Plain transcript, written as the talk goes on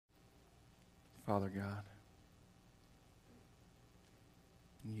Father God,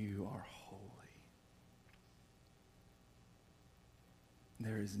 you are holy.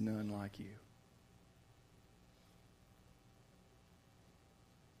 There is none like you.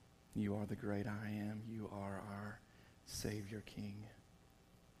 You are the great I am. You are our Savior King.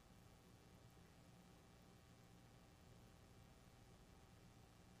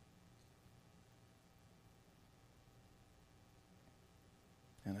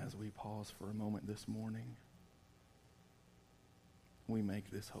 And as we pause for a moment this morning, we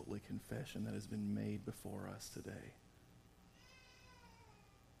make this holy confession that has been made before us today.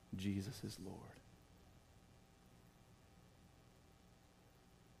 Jesus is Lord.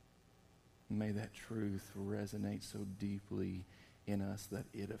 May that truth resonate so deeply in us that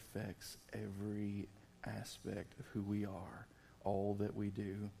it affects every aspect of who we are, all that we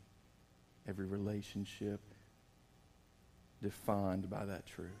do, every relationship defined by that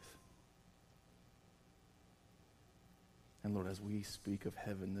truth. And Lord, as we speak of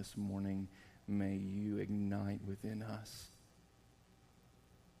heaven this morning, may you ignite within us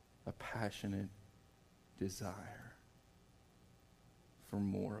a passionate desire for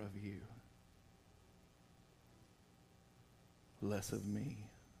more of you. Less of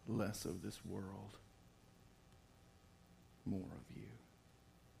me, less of this world, more of you.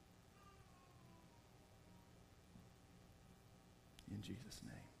 In Jesus'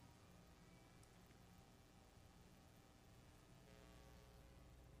 name.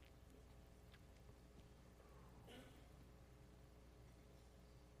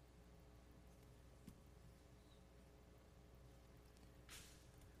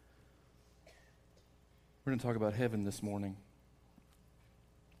 We're going to talk about heaven this morning.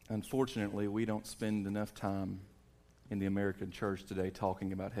 Unfortunately, we don't spend enough time in the American church today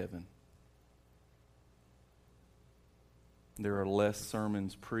talking about heaven. There are less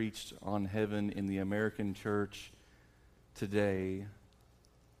sermons preached on heaven in the American church today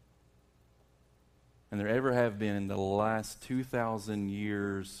than there ever have been in the last 2,000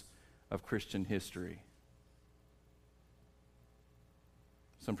 years of Christian history.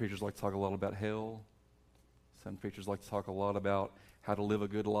 Some preachers like to talk a lot about hell. Some preachers like to talk a lot about how to live a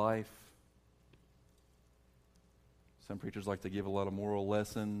good life. Some preachers like to give a lot of moral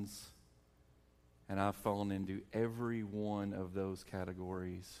lessons. And I've fallen into every one of those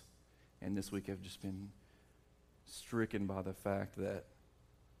categories. And this week I've just been stricken by the fact that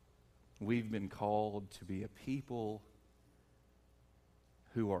we've been called to be a people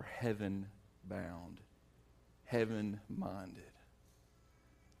who are heaven-bound, heaven-minded.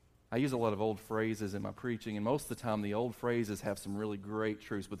 I use a lot of old phrases in my preaching, and most of the time the old phrases have some really great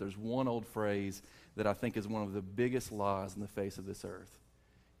truths, but there's one old phrase that I think is one of the biggest lies in the face of this earth.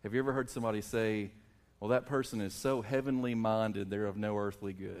 Have you ever heard somebody say, well, that person is so heavenly minded, they're of no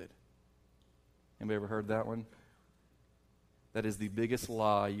earthly good? Anybody ever heard that one? That is the biggest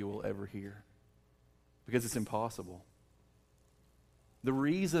lie you will ever hear, because it's impossible. The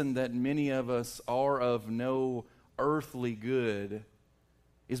reason that many of us are of no earthly good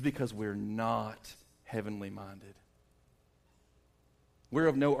is because we're not heavenly minded. We're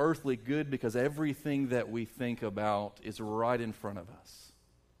of no earthly good because everything that we think about is right in front of us.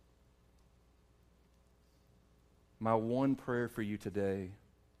 My one prayer for you today,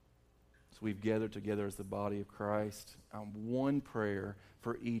 as we've gathered together as the body of Christ, one prayer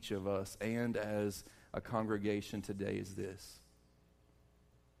for each of us and as a congregation today is this: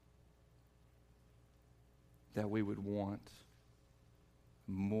 that we would want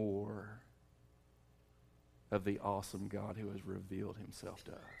more of the awesome God who has revealed himself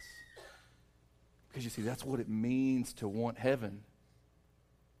to us. Because you see, that's what it means to want heaven.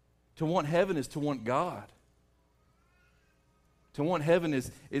 To want heaven is to want God. To want heaven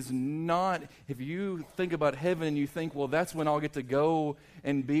is not, if you think about heaven and you think, well, that's when I'll get to go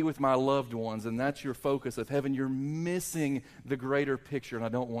and be with my loved ones, and that's your focus of heaven, you're missing the greater picture, and I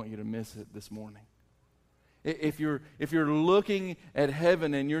don't want you to miss it this morning. If you're looking at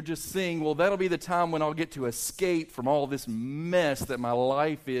heaven and you're just seeing, well, that'll be the time when I'll get to escape from all this mess that my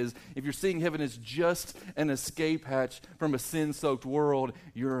life is. If you're seeing heaven as just an escape hatch from a sin-soaked world,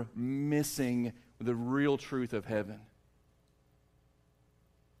 you're missing the real truth of heaven.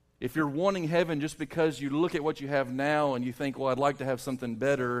 If you're wanting heaven just because you look at what you have now and you think, well, I'd like to have something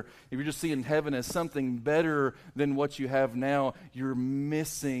better, if you're just seeing heaven as something better than what you have now, you're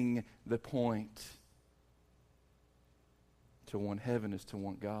missing the point. To want heaven is to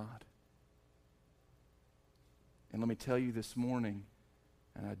want God. And let me tell you this morning,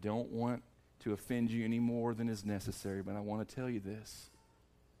 and I don't want to offend you any more than is necessary, but I want to tell you this.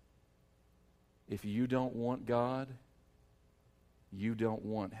 If you don't want God, you don't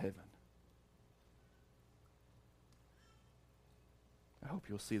want heaven. I hope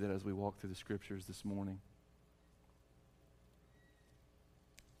you'll see that as we walk through the Scriptures this morning.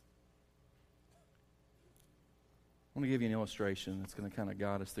 I want to give you an illustration that's going to kind of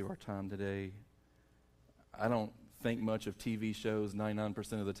guide us through our time today. I don't think much of TV shows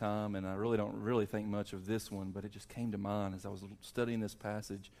 99% of the time, and I really don't really think much of this one, but it just came to mind as I was studying this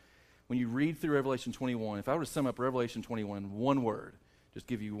passage. When you read through Revelation 21, if I were to sum up Revelation 21 in one word, just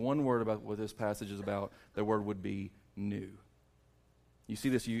give you one word about what this passage is about, the word would be new. You see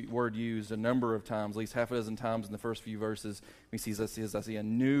this word used a number of times, at least half a dozen times in the first few verses. I see a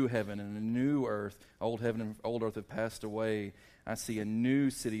new heaven and a new earth. Old heaven and old earth have passed away. I see a new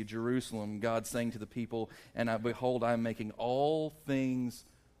city, Jerusalem. God saying to the people, and behold, I am making all things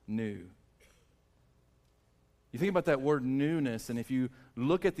new. You think about that word newness, and if you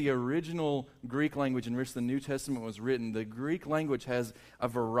look at the original Greek language in which the New Testament was written, the Greek language has a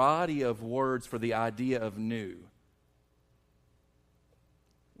variety of words for the idea of new.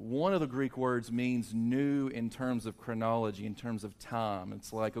 One of the Greek words means new in terms of chronology, in terms of time.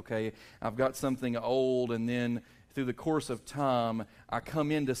 It's like, okay, I've got something old, and then through the course of time, I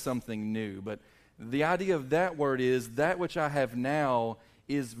come into something new. But the idea of that word is that which I have now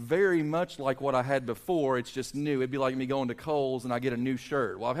is very much like what I had before. It's just new. It'd be like me going to Kohl's and I get a new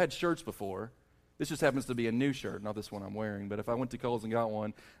shirt. Well, I've had shirts before. This just happens to be a new shirt, not this one I'm wearing. But if I went to Kohl's and got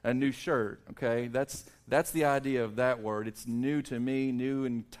one, a new shirt, okay? That's the idea of that word. It's new to me, new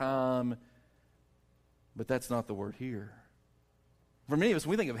in time. But that's not the word here. For many of us,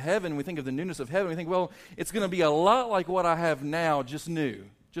 when we think of heaven, we think of the newness of heaven, we think, well, it's going to be a lot like what I have now, just new,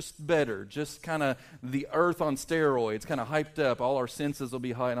 just better, just kind of the earth on steroids, kind of hyped up. All our senses will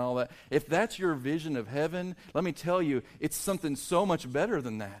be high and all that. If that's your vision of heaven, let me tell you, it's something so much better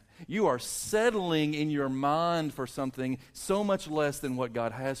than that. You are settling in your mind for something so much less than what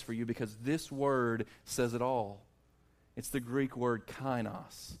God has for you, because this word says it all. It's the Greek word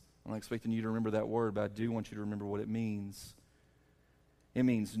kainos. I'm not expecting you to remember that word, but I do want you to remember what it means. It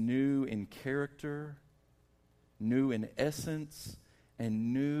means new in character, new in essence,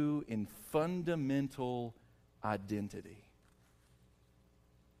 and new in fundamental identity.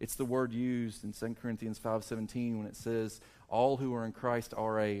 It's the word used in 2 Corinthians 5:17 when it says, all who are in Christ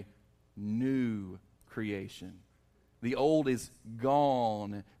are a new creation. The old is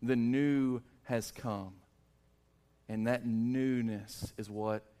gone, the new has come. And that newness is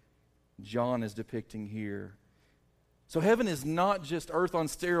what John is depicting here. So heaven is not just earth on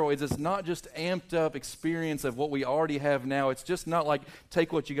steroids. It's not just amped up experience of what we already have now. It's just not like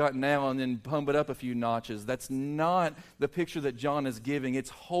take what you got now and then pump it up a few notches. That's not the picture that John is giving. It's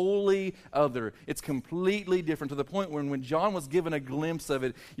wholly other. It's completely different, to the point where when John was given a glimpse of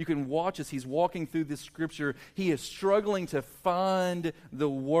it, you can watch as he's walking through this scripture, he is struggling to find the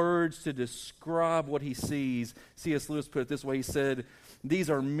words to describe what he sees. C.S. Lewis put it this way. He said, these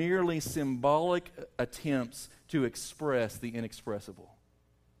are merely symbolic attempts to express the inexpressible.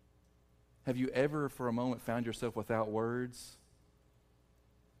 Have you ever for a moment found yourself without words?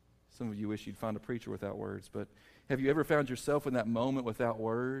 Some of you wish you'd find a preacher without words, but have you ever found yourself in that moment without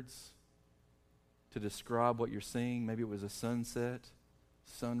words to describe what you're seeing? Maybe it was a sunset,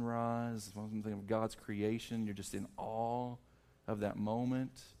 sunrise, something of God's creation. You're just in awe of that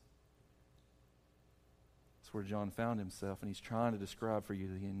moment. That's where John found himself, and he's trying to describe for you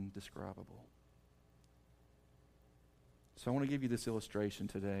the indescribable. So I want to give you this illustration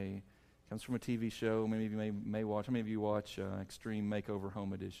today. It comes from a TV show. Many of you may watch. How many of you watch Extreme Makeover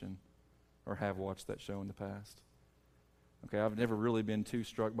Home Edition, or have watched that show in the past? Okay, I've never really been too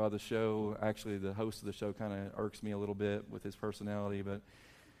struck by the show. Actually, the host of the show kind of irks me a little bit with his personality,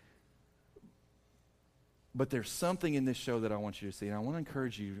 but there's something in this show that I want you to see, and I want to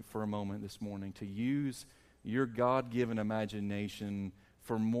encourage you for a moment this morning to use your God-given imagination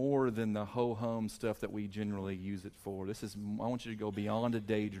for more than the ho-hum stuff that we generally use it for. I want you to go beyond a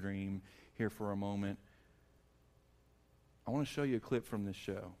daydream here for a moment. I want to show you a clip from this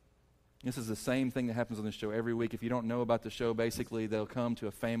show. This is the same thing that happens on this show every week. If you don't know about the show, basically they'll come to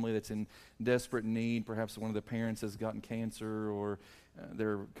a family that's in desperate need. Perhaps one of the parents has gotten cancer, or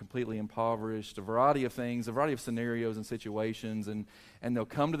they're completely impoverished. A variety of things, a variety of scenarios and situations. And they'll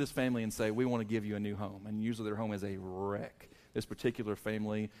come to this family and say, we want to give you a new home. And usually their home is a wreck. This particular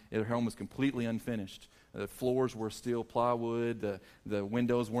family, their home was completely unfinished. The floors were still plywood. The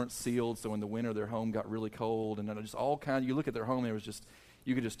windows weren't sealed, so in the winter their home got really cold. And just all kinds. You look at their home,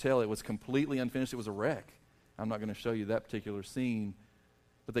 you could just tell it was completely unfinished. It was a wreck. I'm not going to show you that particular scene.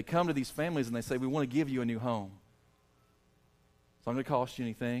 But they come to these families and they say, we want to give you a new home. It's not going to cost you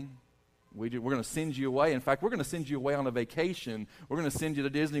anything. We're going to send you away. In fact, we're going to send you away on a vacation. We're going to send you to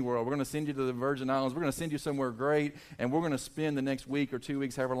Disney World. We're going to send you to the Virgin Islands. We're going to send you somewhere great, and we're going to spend the next week or 2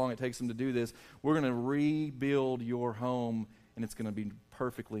 weeks, however long it takes them to do this, we're going to rebuild your home, and it's going to be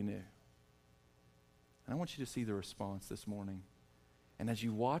perfectly new. And I want you to see the response this morning. And as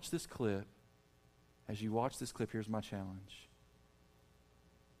you watch this clip, here's my challenge.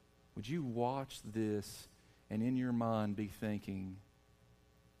 Would you watch this and in your mind be thinking,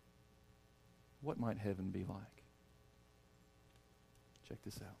 what might heaven be like? Check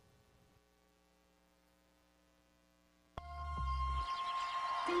this out.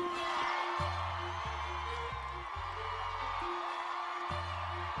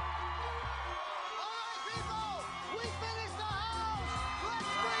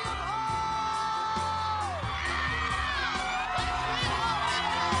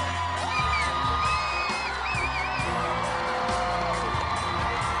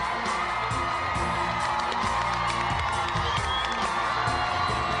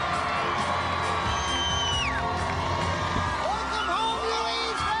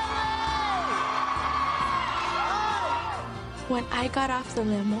 When I got off the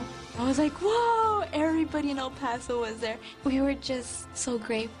limo, I was like, whoa, everybody in El Paso was there. We were just so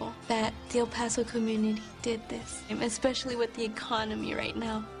grateful that the El Paso community did this, especially with the economy right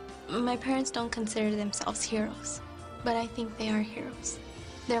now. My parents don't consider themselves heroes, but I think they are heroes.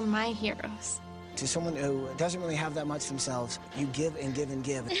 They're my heroes. To someone who doesn't really have that much themselves, you give and give and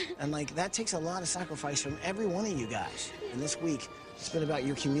give. And like, that takes a lot of sacrifice from every one of you guys. And this week, it's been about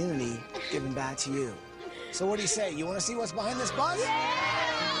your community giving back to you. So what do you say? You want to see what's behind this bus?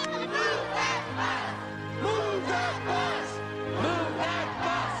 Yeah! Move that bus! Move that bus! Move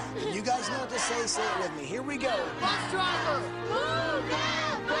that bus! You guys know what to say it with me. Here we go. Bus driver! Move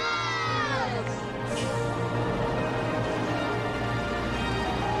that bus!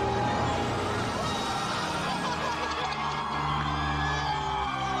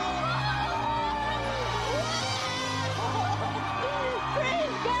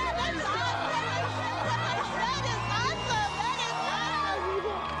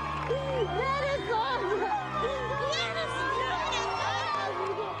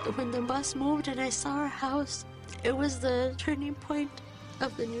 When the bus moved and I saw our house, it was the turning point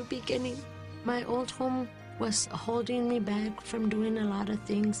of the new beginning. My old home was holding me back from doing a lot of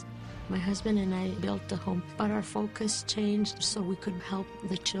things. My husband and I built the home, but our focus changed so we could help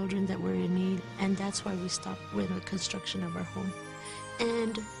the children that were in need, and that's why we stopped with the construction of our home.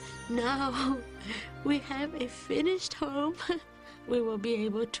 And now we have a finished home. We will be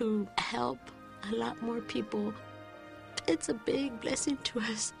able to help a lot more people. It's a big blessing to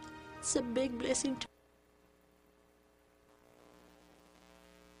us. It's a big blessing to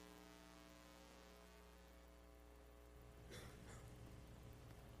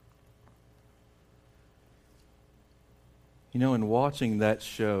You know, in watching that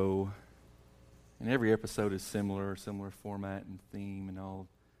show, and every episode is similar format and theme and all,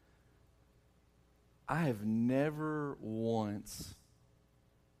 I have never once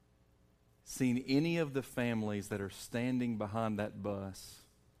seen any of the families that are standing behind that bus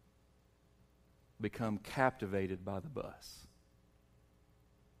become captivated by the bus.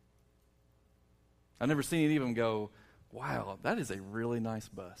 I've never seen any of them go, wow, that is a really nice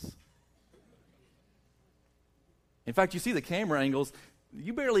bus. In fact, you see the camera angles,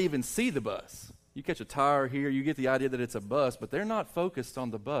 you barely even see the bus. You catch a tire here, you get the idea that it's a bus, but they're not focused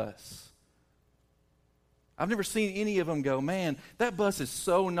on the bus. I've never seen any of them go, man, that bus is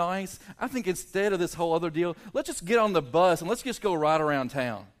so nice. I think instead of this whole other deal, let's just get on the bus and let's just go right around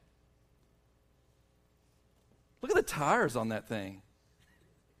town. Look at the tires on that thing.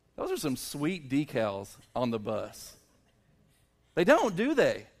 Those are some sweet decals on the bus. They don't, do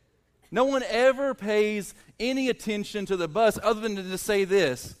they? No one ever pays any attention to the bus other than to just say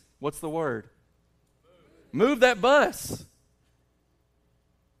this. What's the word? Move that bus.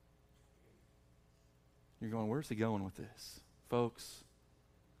 You're going, where's he going with this? Folks,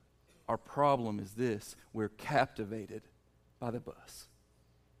 our problem is this. We're captivated by the bus.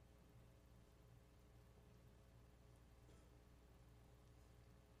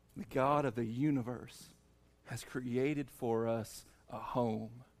 The God of the universe has created for us a home.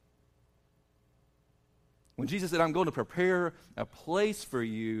 When Jesus said, I'm going to prepare a place for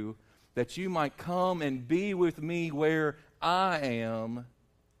you that you might come and be with me where I am,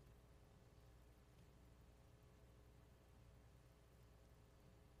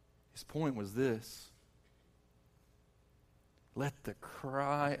 his point was this: let the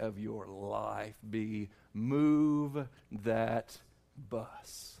cry of your life be, move that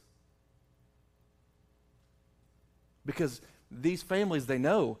bus. Because these families, they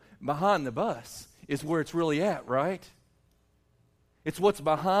know behind the bus is where it's really at, right? It's what's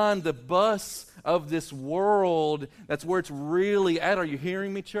behind the bus of this world that's where it's really at. Are you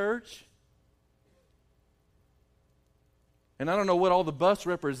hearing me, church? And I don't know what all the bus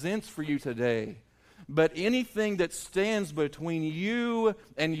represents for you today, but anything that stands between you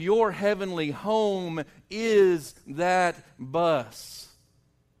and your heavenly home is that bus.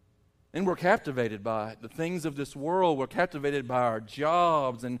 And we're captivated by it. The things of this world, we're captivated by our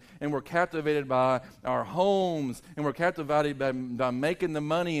jobs, and we're captivated by our homes, and we're captivated by making the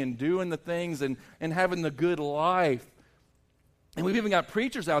money and doing the things and having the good life. And we've even got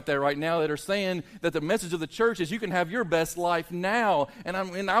preachers out there right now that are saying that the message of the church is you can have your best life now. And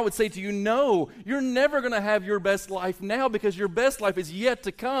I would say to you, no, you're never going to have your best life now because your best life is yet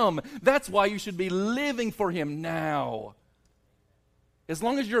to come. That's why you should be living for Him now. As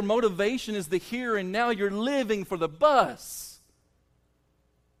long as your motivation is the here and now, you're living for the bus.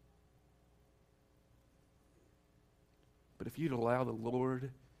 But if you'd allow the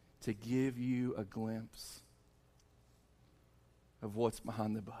Lord to give you a glimpse of what's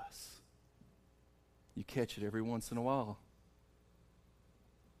behind the bus, you catch it every once in a while.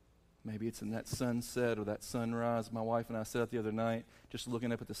 Maybe it's in that sunset or that sunrise. My wife and I sat out the other night just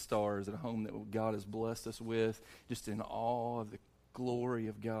looking up at the stars at a home that God has blessed us with, just in awe of the glory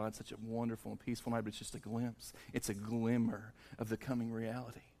of God. Such a wonderful and peaceful night, but it's just a glimpse. It's a glimmer of the coming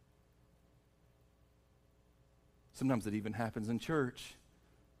reality. Sometimes it even happens in church.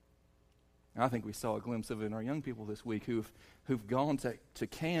 I think we saw a glimpse of it in our young people this week who've gone to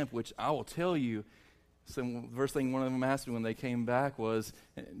camp, which I will tell you, the first thing one of them asked me when they came back was,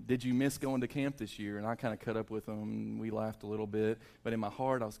 did you miss going to camp this year? And I kind of cut up with them, and we laughed a little bit. But in my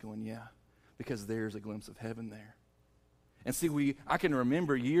heart, I was going, yeah, because there's a glimpse of heaven there. And see, I can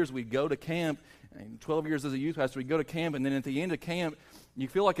remember years we'd go to camp, and 12 years as a youth pastor, we'd go to camp, and then at the end of camp, you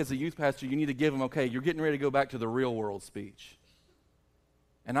feel like as a youth pastor, you need to give them, okay, you're getting ready to go back to the real world speech.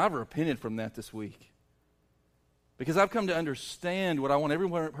 And I've repented from that this week. Because I've come to understand what I want every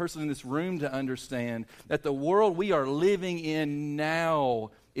person in this room to understand, that the world we are living in now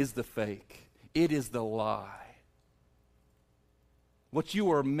is the fake. It is the lie. What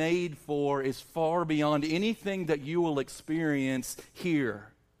you are made for is far beyond anything that you will experience here.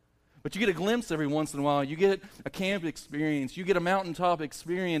 But you get a glimpse every once in a while. You get a camp experience. You get a mountaintop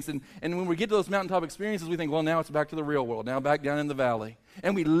experience. And when we get to those mountaintop experiences, we think, well, now it's back to the real world. Now back down in the valley.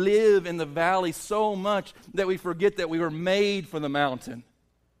 And we live in the valley so much that we forget that we were made for the mountain.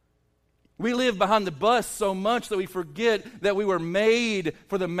 We live behind the bus so much that we forget that we were made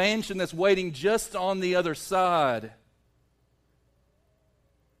for the mansion that's waiting just on the other side.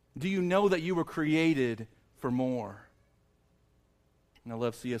 Do you know that you were created for more? And I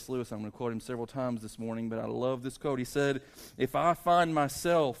love C.S. Lewis. I'm going to quote him several times this morning, but I love this quote. He said, if I find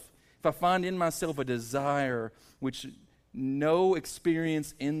in myself a desire which no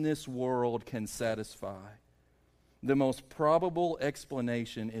experience in this world can satisfy, the most probable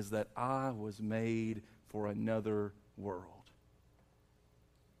explanation is that I was made for another world.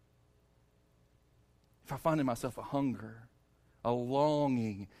 If I find in myself a hunger, a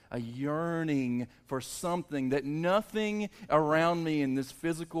longing, a yearning for something that nothing around me in this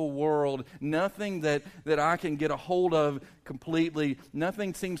physical world, nothing that I can get a hold of completely,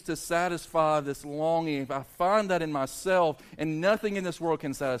 nothing seems to satisfy this longing. If I find that in myself and nothing in this world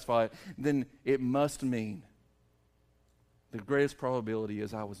can satisfy it, then it must mean the greatest probability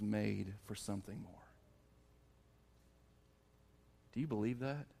is I was made for something more. Do you believe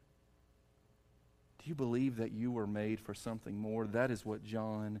that? Do you believe that you were made for something more? That is what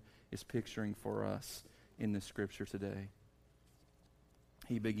John is picturing for us in the scripture today.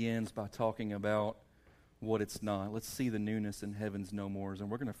 He begins by talking about what it's not. Let's see the newness in heaven's no mores.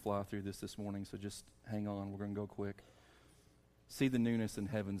 And we're going to fly through this morning, so just hang on. We're going to go quick. See the newness in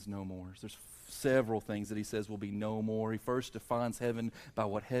heaven's no mores. There's several things that he says will be no more. He first defines heaven by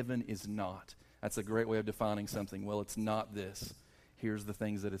what heaven is not. That's a great way of defining something. Well, it's not this. Here's the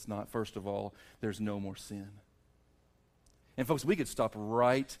things that it's not. First of all, there's no more sin. And folks, we could stop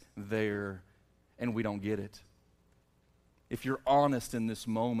right there and we don't get it. If you're honest in this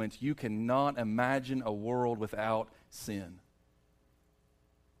moment, you cannot imagine a world without sin.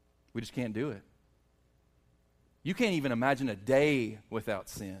 We just can't do it. You can't even imagine a day without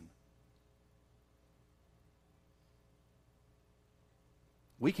sin.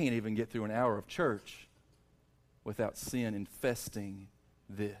 We can't even get through an hour of church without sin infesting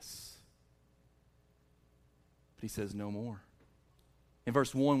this. But he says no more. in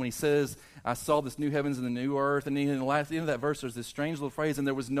verse 1 when he says, I saw this new heavens and the new earth. And then in the last end of that verse, there's this strange little phrase, and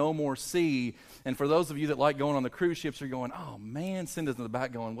there was no more sea. And for those of you that like going on the cruise ships, you're going, oh man, Cinda's in the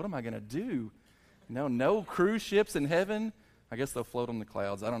back going, what am I going to do? No cruise ships in heaven. I guess they'll float on the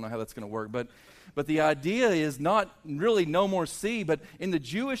clouds. I don't know how that's going to work. But the idea is not really no more sea, but in the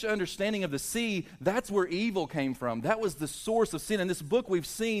Jewish understanding of the sea, that's where evil came from. That was the source of sin. In this book, we've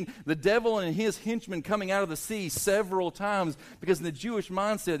seen the devil and his henchmen coming out of the sea several times because in the Jewish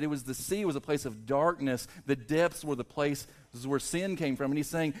mindset, the sea was a place of darkness. The depths were the place where sin came from. And he's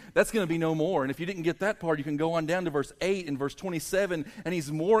saying that's going to be no more. And if you didn't get that part, you can go on down to verse 8 and verse 27, and he's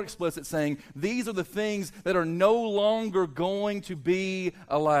more explicit saying, these are the things that are no longer going to be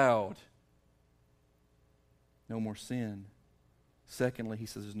allowed. No more sin. Secondly, he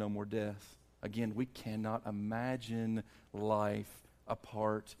says there's no more death. Again, we cannot imagine life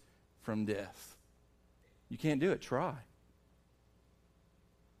apart from death. You can't do it. Try.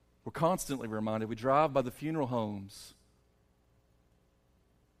 We're constantly reminded. We drive by the funeral homes.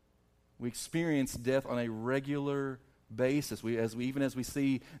 We experience death on a regular basis. Even as we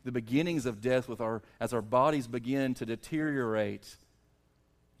see the beginnings of death as our bodies begin to deteriorate.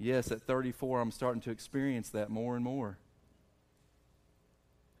 Yes, at 34, I'm starting to experience that more and more.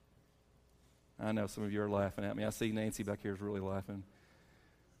 I know some of you are laughing at me. I see Nancy back here is really laughing.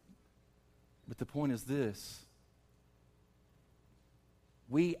 But the point is this.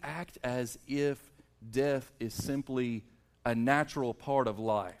 We act as if death is simply a natural part of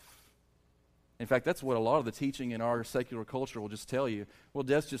life. In fact, that's what a lot of the teaching in our secular culture will just tell you. Well,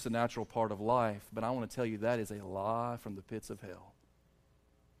 death's just a natural part of life. But I want to tell you that is a lie from the pits of hell.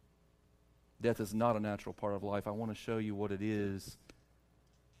 Death is not a natural part of life. I want to show you what it is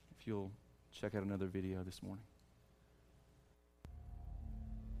if you'll check out another video this morning.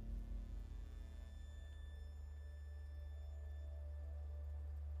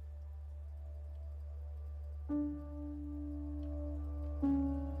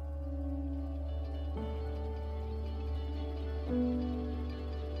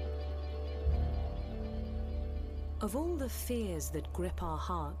 Of all the fears that grip our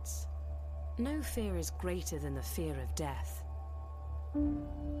hearts, no fear is greater than the fear of death.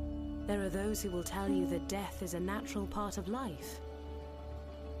 There are those who will tell you that death is a natural part of life.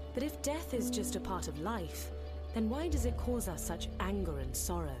 But if death is just a part of life, then why does it cause us such anger and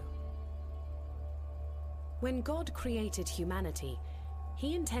sorrow? When God created humanity,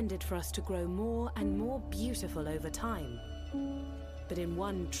 He intended for us to grow more and more beautiful over time. But in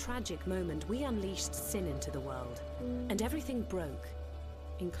one tragic moment, we unleashed sin into the world, and everything broke,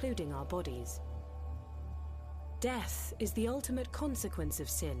 including our bodies. Death is the ultimate consequence of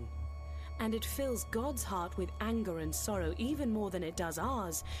sin, and it fills God's heart with anger and sorrow even more than it does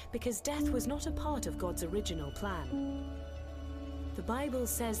ours, because death was not a part of God's original plan. The Bible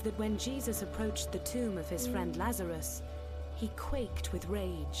says that when Jesus approached the tomb of his friend Lazarus, he quaked with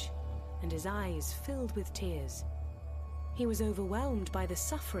rage, and his eyes filled with tears. He was overwhelmed by the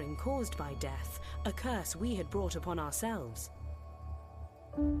suffering caused by death, a curse we had brought upon ourselves.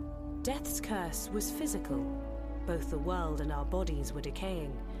 Death's curse was physical. Both the world and our bodies were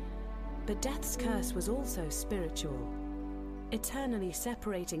decaying. But death's curse was also spiritual, eternally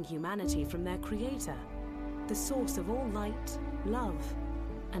separating humanity from their Creator, the source of all light, love,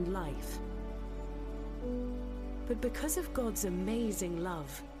 and life. But because of God's amazing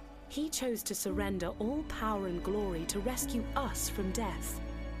love, He chose to surrender all power and glory to rescue us from death.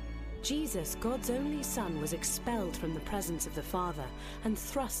 Jesus, God's only Son, was expelled from the presence of the Father and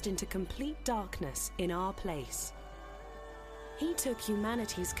thrust into complete darkness in our place. He took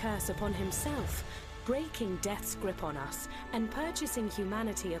humanity's curse upon himself, breaking death's grip on us and purchasing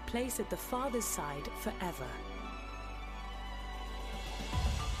humanity a place at the Father's side forever.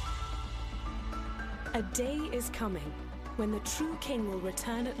 A day is coming when the true King will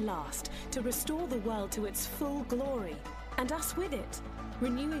return at last to restore the world to its full glory, and us with it,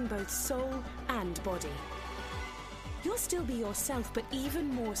 renewing both soul and body. You'll still be yourself, but even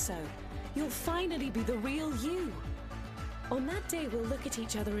more so, you'll finally be the real you. On that day, we'll look at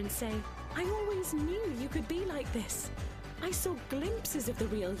each other and say, I always knew you could be like this. I saw glimpses of the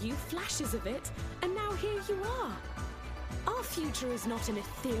real you, flashes of it, and now here you are. Our future is not an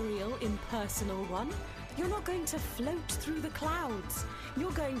ethereal, impersonal one. You're not going to float through the clouds.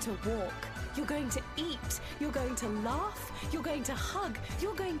 You're going to walk. You're going to eat. You're going to laugh. You're going to hug.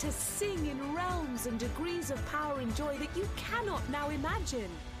 You're going to sing in realms and degrees of power and joy that you cannot now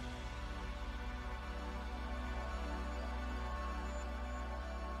imagine.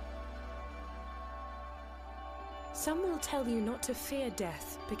 Some will tell you not to fear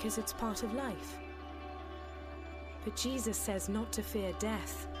death because it's part of life. But Jesus says not to fear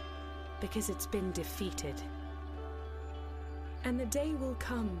death, because it's been defeated. And the day will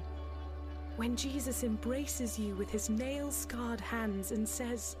come when Jesus embraces you with his nail-scarred hands and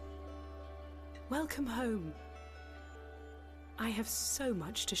says, "Welcome home. I have so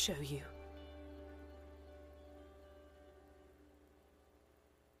much to show you."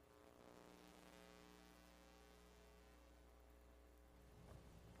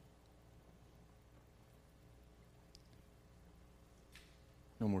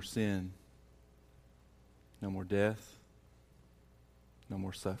 No more sin. No more death. No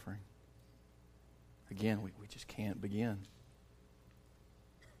more suffering. Again, we just can't begin.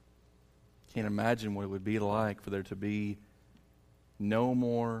 Can't imagine what it would be like for there to be no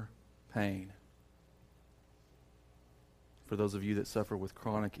more pain. For those of you that suffer with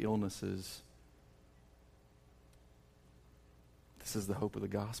chronic illnesses, this is the hope of the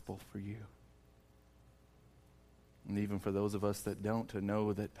gospel for you. And even for those of us that don't, to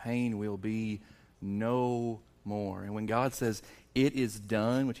know that pain will be no more. And when God says, "It is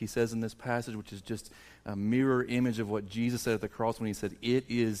done," which he says in this passage, which is just a mirror image of what Jesus said at the cross when he said, "It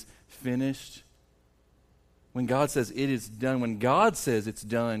is finished." When God says, "It is done," when God says it's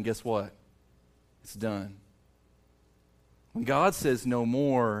done, guess what? It's done. When God says no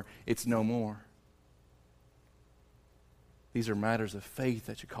more, it's no more. These are matters of faith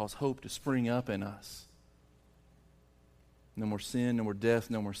that should cause hope to spring up in us. No more sin, no more death,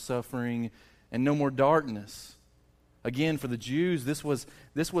 no more suffering, and no more darkness. Again, for the Jews, this was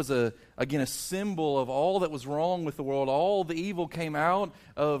a symbol of all that was wrong with the world. All the evil came out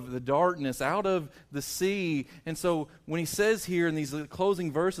of the darkness, out of the sea. And so when he says here in these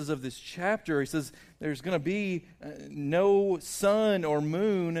closing verses of this chapter, he says there's going to be no sun or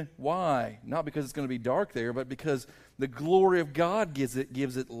moon. Why? Not because it's going to be dark there, but because the glory of God gives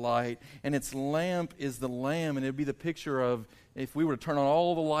it light, and its lamp is the Lamb. And it would be the picture of if we were to turn on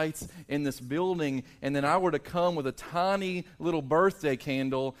all the lights in this building, and then I were to come with a tiny little birthday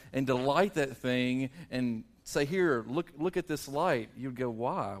candle and to light that thing and say, "Here, look at this light." You'd go,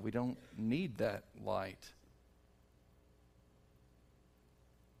 "Why? We don't need that light."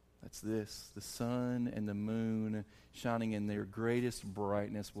 That's this. The sun and the moon shining in their greatest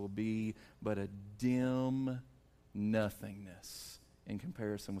brightness will be but a dim nothingness in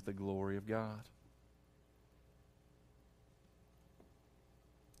comparison with the glory of God.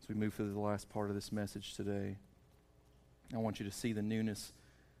 As we move through the last part of this message today, I want you to see the newness,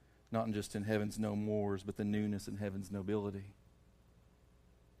 not just in heaven's no mores, but the newness in heaven's nobility.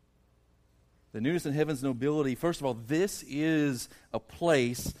 The newness in heaven's nobility, first of all, this is a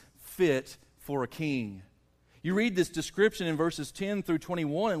place fit for a king. You read this description in verses 10 through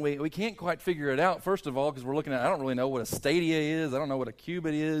 21, and we can't quite figure it out, first of all, because we're looking at, I don't really know what a stadia is. I don't know what a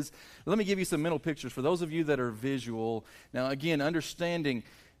cubit is. Let me give you some mental pictures for those of you that are visual. Now, again, understanding,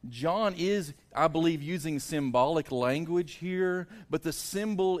 John is, I believe, using symbolic language here, but the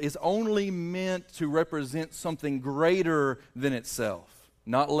symbol is only meant to represent something greater than itself,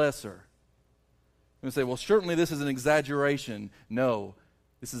 not lesser. You say, well, certainly this is an exaggeration. No,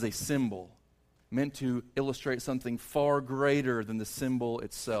 this is a symbol meant to illustrate something far greater than the symbol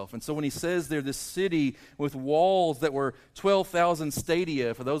itself. And so when he says there, this city with walls that were 12,000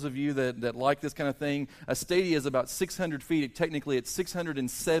 stadia, for those of you that like this kind of thing, a stadia is about 600 feet. Technically, it's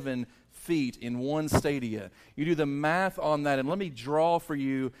 607 feet in one stadia. You do the math on that, and let me draw for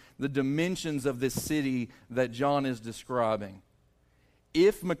you the dimensions of this city that John is describing.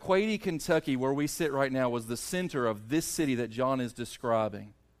 If McQuady, Kentucky, where we sit right now, was the center of this city that John is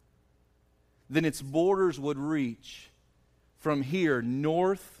describing, then its borders would reach from here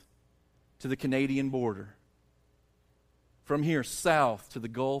north to the Canadian border, from here south to the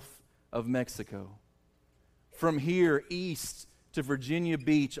Gulf of Mexico, from here east to Virginia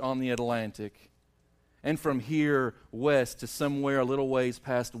Beach on the Atlantic, and from here west to somewhere a little ways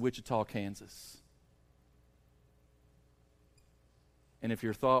past Wichita, Kansas. And if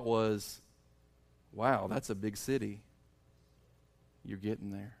your thought was, wow, that's a big city, you're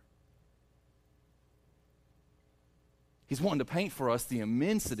getting there. He's wanting to paint for us the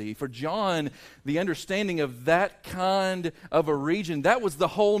immensity. For John, the understanding of that kind of a region, that was the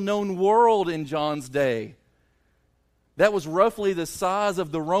whole known world in John's day. That was roughly the size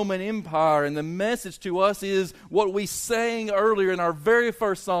of the Roman Empire. And the message to us is what we sang earlier in our very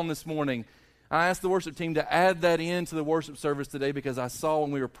first song this morning. I asked the worship team to add that into the worship service today because I saw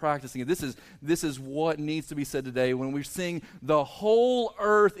when we were practicing it. This is what needs to be said today. When we sing, "The whole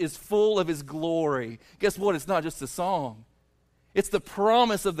earth is full of His glory." Guess what? It's not just a song. It's the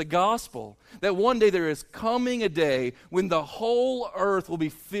promise of the gospel that one day there is coming a day when the whole earth will be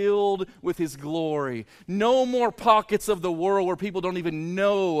filled with His glory. No more pockets of the world where people don't even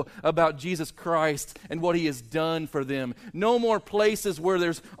know about Jesus Christ and what He has done for them. No more places where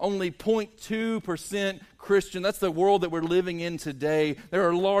there's only 0.2% Christian. That's the world that we're living in today. There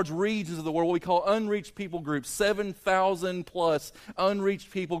are large regions of the world, what we call unreached people groups, 7,000 plus unreached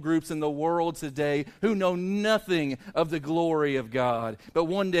people groups in the world today who know nothing of the glory of God. But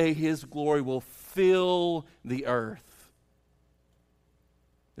one day His glory will fill the earth.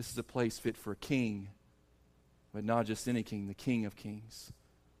 This is a place fit for a king, but not just any king, the King of Kings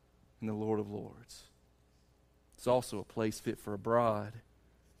and the Lord of Lords. It's also a place fit for a bride.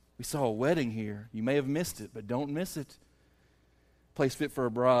 We saw a wedding here. You may have missed it, but don't miss it. Place fit for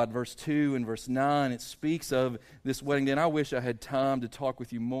a bride. Verse 2 and verse 9, it speaks of this wedding day. And I wish I had time to talk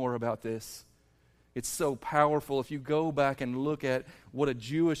with you more about this. It's so powerful. If you go back and look at what a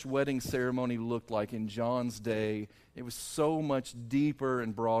Jewish wedding ceremony looked like in John's day, it was so much deeper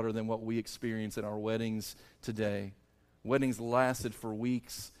and broader than what we experience in our weddings today. Weddings lasted for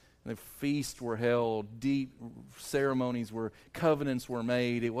weeks. The feasts were held, deep ceremonies were, covenants were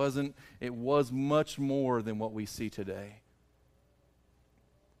made. It was much more than what we see today.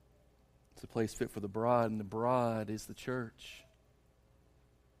 It's a place fit for the bride, and the bride is the church.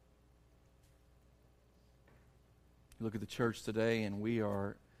 You look at the church today, and we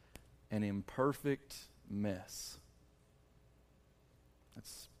are an imperfect mess.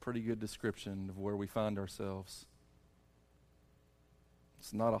 That's a pretty good description of where we find ourselves.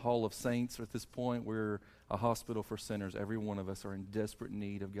 It's not a hall of saints at this point. We're a hospital for sinners. Every one of us are in desperate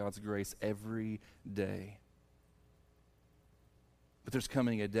need of God's grace every day. But there's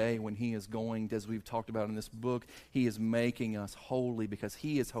coming a day when He is going, as we've talked about in this book, He is making us holy because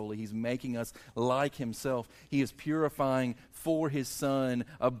He is holy. He's making us like Himself. He is purifying for His Son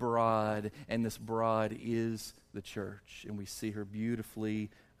a bride, and this bride is the church. And we see her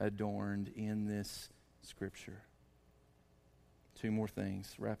beautifully adorned in this scripture. Two more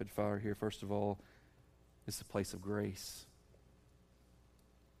things, rapid fire here. First of all, this is a place of grace.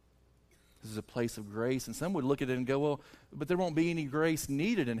 This is a place of grace. And some would look at it and go, well, but there won't be any grace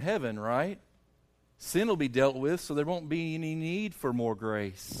needed in heaven, right? Sin will be dealt with, so there won't be any need for more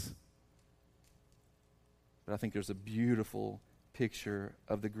grace. But I think there's a beautiful picture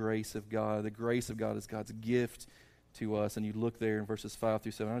of the grace of God. The grace of God is God's gift to us. And you look there in verses 5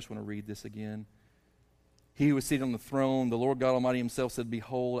 through 7. I just want to read this again. He who was seated on the throne, the Lord God Almighty Himself said,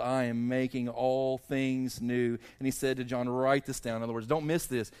 "Behold, I am making all things new." And He said to John, write this down. In other words, don't miss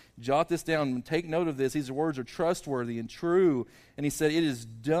this. Jot this down. Take note of this. These words are trustworthy and true. And He said, it is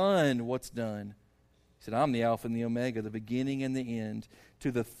done. What's done? He said, I'm the Alpha and the Omega, the beginning and the end.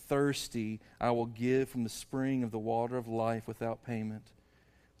 To the thirsty I will give from the spring of the water of life without payment.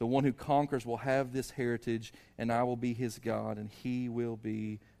 The one who conquers will have this heritage, and I will be his God, and he will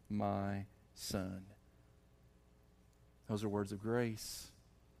be my son. Those are words of grace.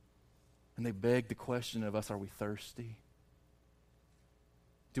 And they beg the question of us, are we thirsty?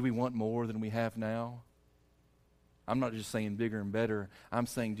 Do we want more than we have now? I'm not just saying bigger and better. I'm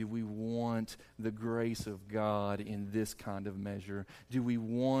saying, do we want the grace of God in this kind of measure? Do we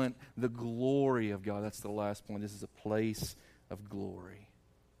want the glory of God? That's the last point. This is a place of glory.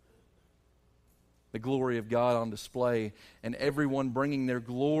 The glory of God on display, and everyone bringing their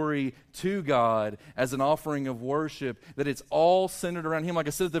glory to God as an offering of worship, that it's all centered around Him. Like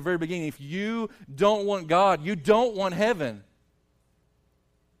I said at the very beginning, if you don't want God, you don't want heaven.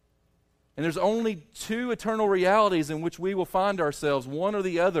 And there's only two eternal realities in which we will find ourselves, one or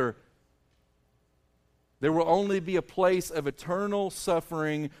the other. There will only be a place of eternal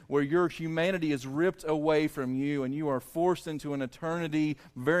suffering where your humanity is ripped away from you and you are forced into an eternity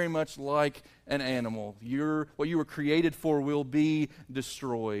very much like an animal. What you were created for will be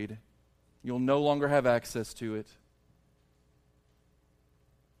destroyed. You'll no longer have access to it.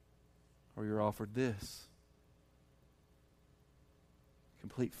 Or you're offered this.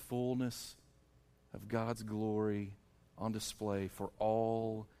 Complete fullness of God's glory on display for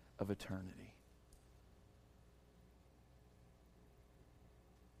all of eternity.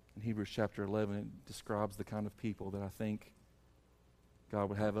 In Hebrews chapter 11, it describes the kind of people that I think God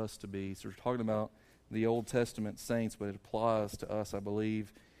would have us to be. So we're talking about the Old Testament saints, but it applies to us, I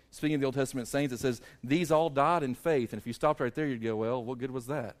believe. Speaking of the Old Testament saints, it says, these all died in faith. And if you stopped right there, you'd go, well, what good was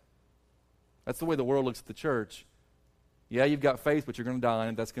that? That's the way the world looks at the church. Yeah, you've got faith, but you're going to die,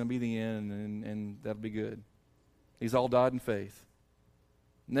 and that's going to be the end, and that'll be good. These all died in faith.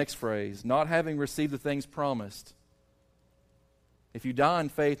 Next phrase, not having received the things promised. If you die in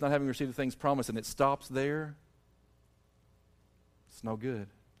faith, not having received the things promised, and it stops there, It's no good.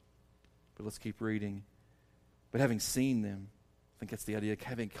 But let's keep reading. But having seen them, I think that's the idea,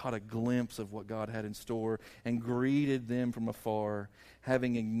 having caught a glimpse of what God had in store, and greeted them from afar,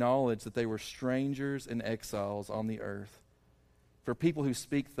 having acknowledged that they were strangers and exiles on the earth. For people who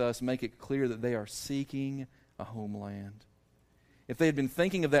speak thus make it clear that they are seeking a homeland. If they had been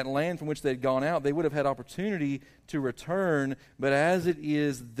thinking of that land from which they had gone out, they would have had opportunity to return. But as it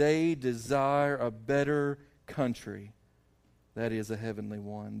is, they desire a better country, that is, a heavenly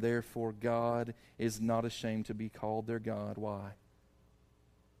one. Therefore, God is not ashamed to be called their God. Why?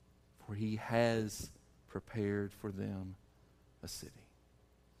 For He has prepared for them a city.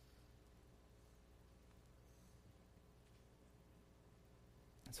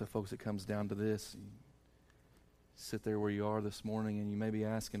 And so, folks, it comes down to this. You sit there where you are this morning and you may be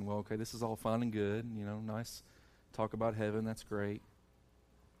asking, well, okay, this is all fine and good. You know, nice talk about heaven. That's great.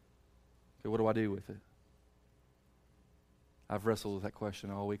 Okay, what do I do with it? I've wrestled with that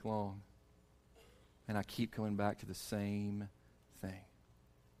question all week long. And I keep coming back to the same thing.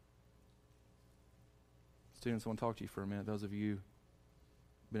 Students, I want to talk to you for a minute. Those of you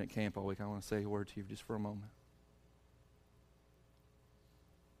who've been at camp all week, I want to say a word to you just for a moment.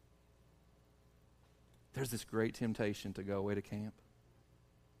 There's this great temptation to go away to camp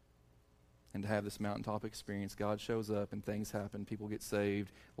and to have this mountaintop experience. God shows up and things happen. People get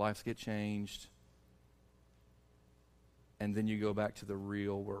saved. Lives get changed. And then you go back to the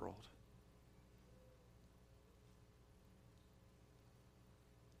real world.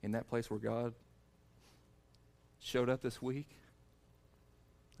 In that place where God showed up this week,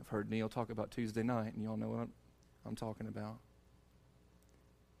 I've heard Neil talk about Tuesday night, and you all know what I'm talking about.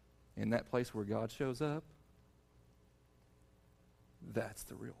 In that place where God shows up, that's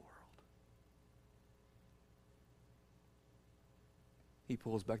the real world. He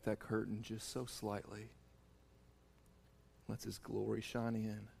pulls back that curtain just so slightly, lets His glory shine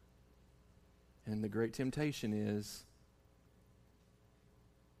in. And the great temptation is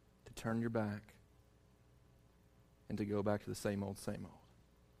to turn your back and to go back to the same old, same old.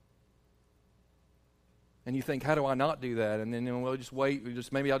 And you think, how do I not do that? And then, well, just wait.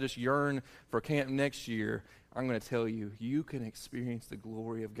 Maybe I'll just yearn for camp next year. I'm going to tell you, you can experience the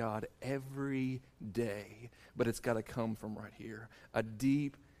glory of God every day, but it's got to come from right here. A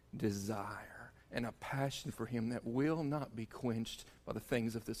deep desire and a passion for Him that will not be quenched by the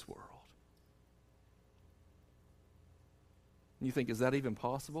things of this world. And you think, is that even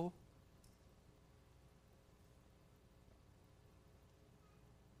possible?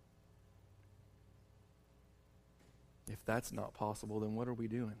 If that's not possible, then what are we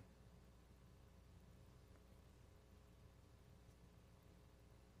doing?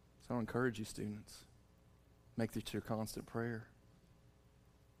 So I encourage you, students, make this your constant prayer.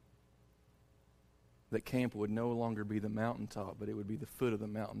 That camp would no longer be the mountaintop, but it would be the foot of the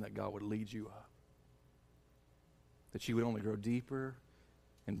mountain that God would lead you up. That you would only grow deeper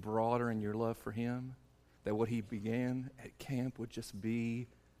and broader in your love for Him. That what He began at camp would just be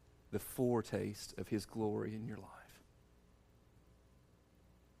the foretaste of His glory in your life.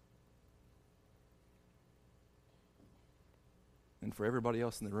 And for everybody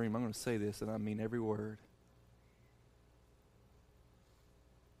else in the room, I'm going to say this, and I mean every word.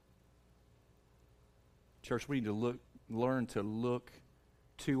 Church, we need to learn to look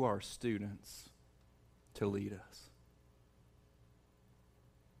to our students to lead us.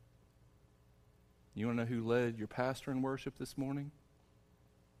 You want to know who led your pastor in worship this morning?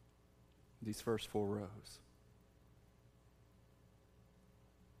 These first 4 rows.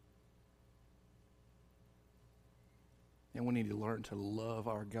 And we need to learn to love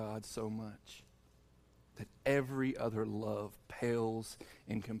our God so much that every other love pales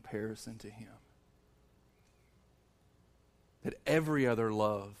in comparison to Him. That every other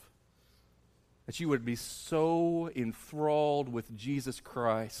love, that you would be so enthralled with Jesus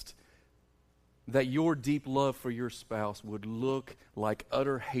Christ that your deep love for your spouse would look like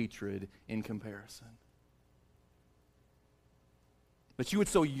utter hatred in comparison. That you would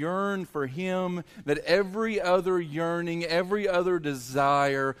so yearn for Him that every other yearning, every other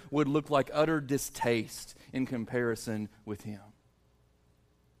desire would look like utter distaste in comparison with Him.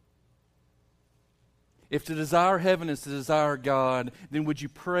 If to desire heaven is to desire God, then would you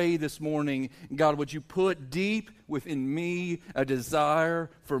pray this morning, God, would you put deep within me a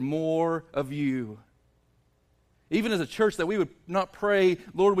desire for more of you? Even as a church, that we would not pray,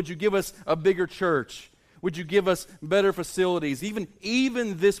 Lord, would you give us a bigger church? Would you give us better facilities?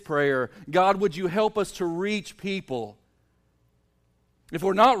 Even this prayer, God, would you help us to reach people? If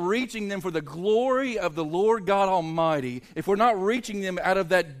we're not reaching them for the glory of the Lord God Almighty, if we're not reaching them out of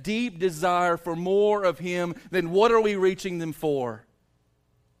that deep desire for more of Him, then what are we reaching them for?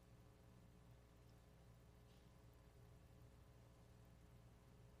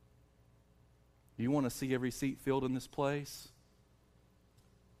 You want to see every seat filled in this place?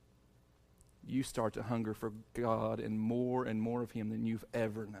 You start to hunger for God and more of Him than you've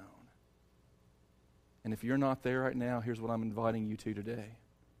ever known. And if you're not there right now, here's what I'm inviting you to today.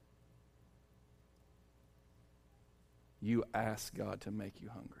 You ask God to make you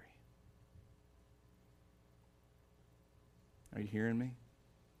hungry. Are you hearing me?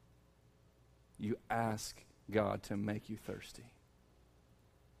 You ask God to make you thirsty.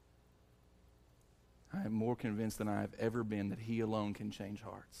 I am more convinced than I have ever been that He alone can change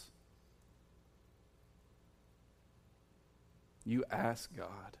hearts. You ask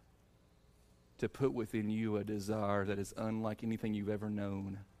God to put within you a desire that is unlike anything you've ever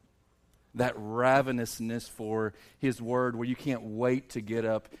known. That ravenousness for His Word where you can't wait to get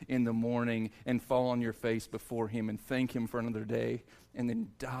up in the morning and fall on your face before Him and thank Him for another day and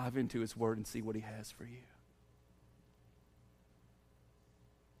then dive into His Word and see what He has for you.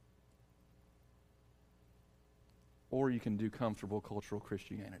 Or you can do comfortable cultural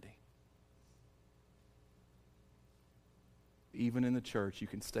Christianity. Even in the church, you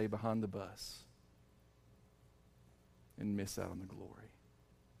can stay behind the bus and miss out on the glory.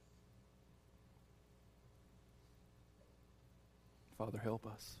 Father, help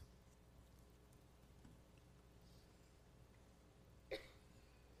us.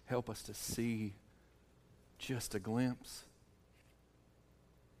 Help us to see just a glimpse.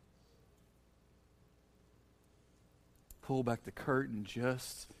 Pull back the curtain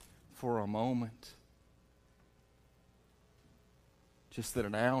just for a moment. Just that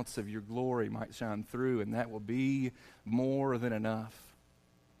an ounce of your glory might shine through, and that will be more than enough.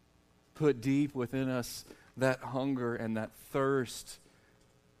 Put deep within us that hunger and that thirst,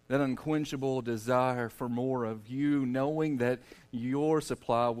 that unquenchable desire for more of you, knowing that your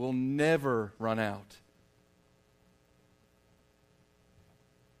supply will never run out.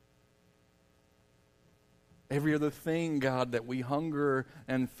 Every other thing, God, that we hunger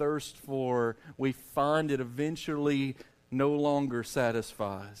and thirst for, we find it eventually no longer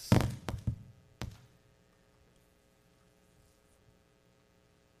satisfies.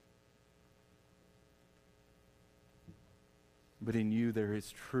 But in you there is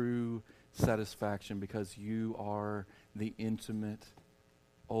true satisfaction because you are the intimate,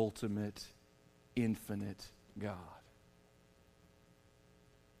 ultimate, infinite God.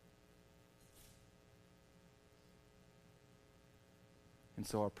 And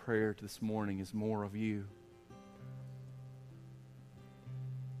so our prayer this morning is more of you.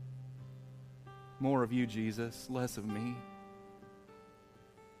 More of you, Jesus, less of me.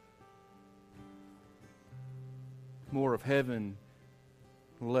 More of heaven,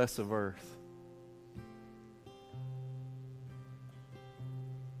 less of earth.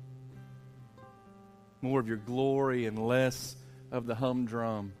 More of your glory and less of the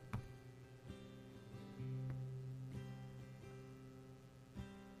humdrum.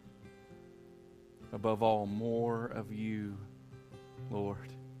 Above all, more of you,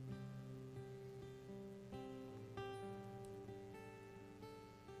 Lord.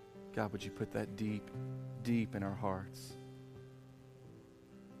 God, would you put that deep, deep in our hearts?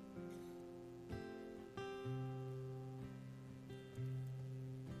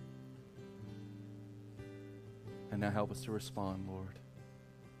 And now help us to respond, Lord.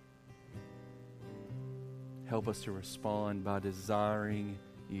 Help us to respond by desiring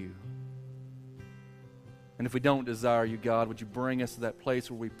you. And if we don't desire you, God, would you bring us to that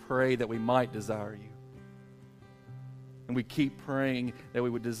place where we pray that we might desire you? And we keep praying that we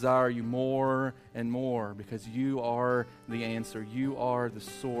would desire you more and more because you are the answer. You are the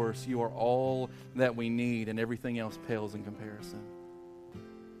source. You are all that we need, and everything else pales in comparison.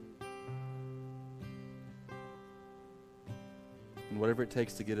 And whatever it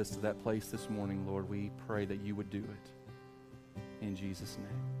takes to get us to that place this morning, Lord, we pray that you would do it. In Jesus'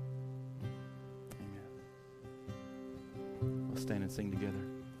 name. Amen. Let's stand and sing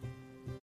together.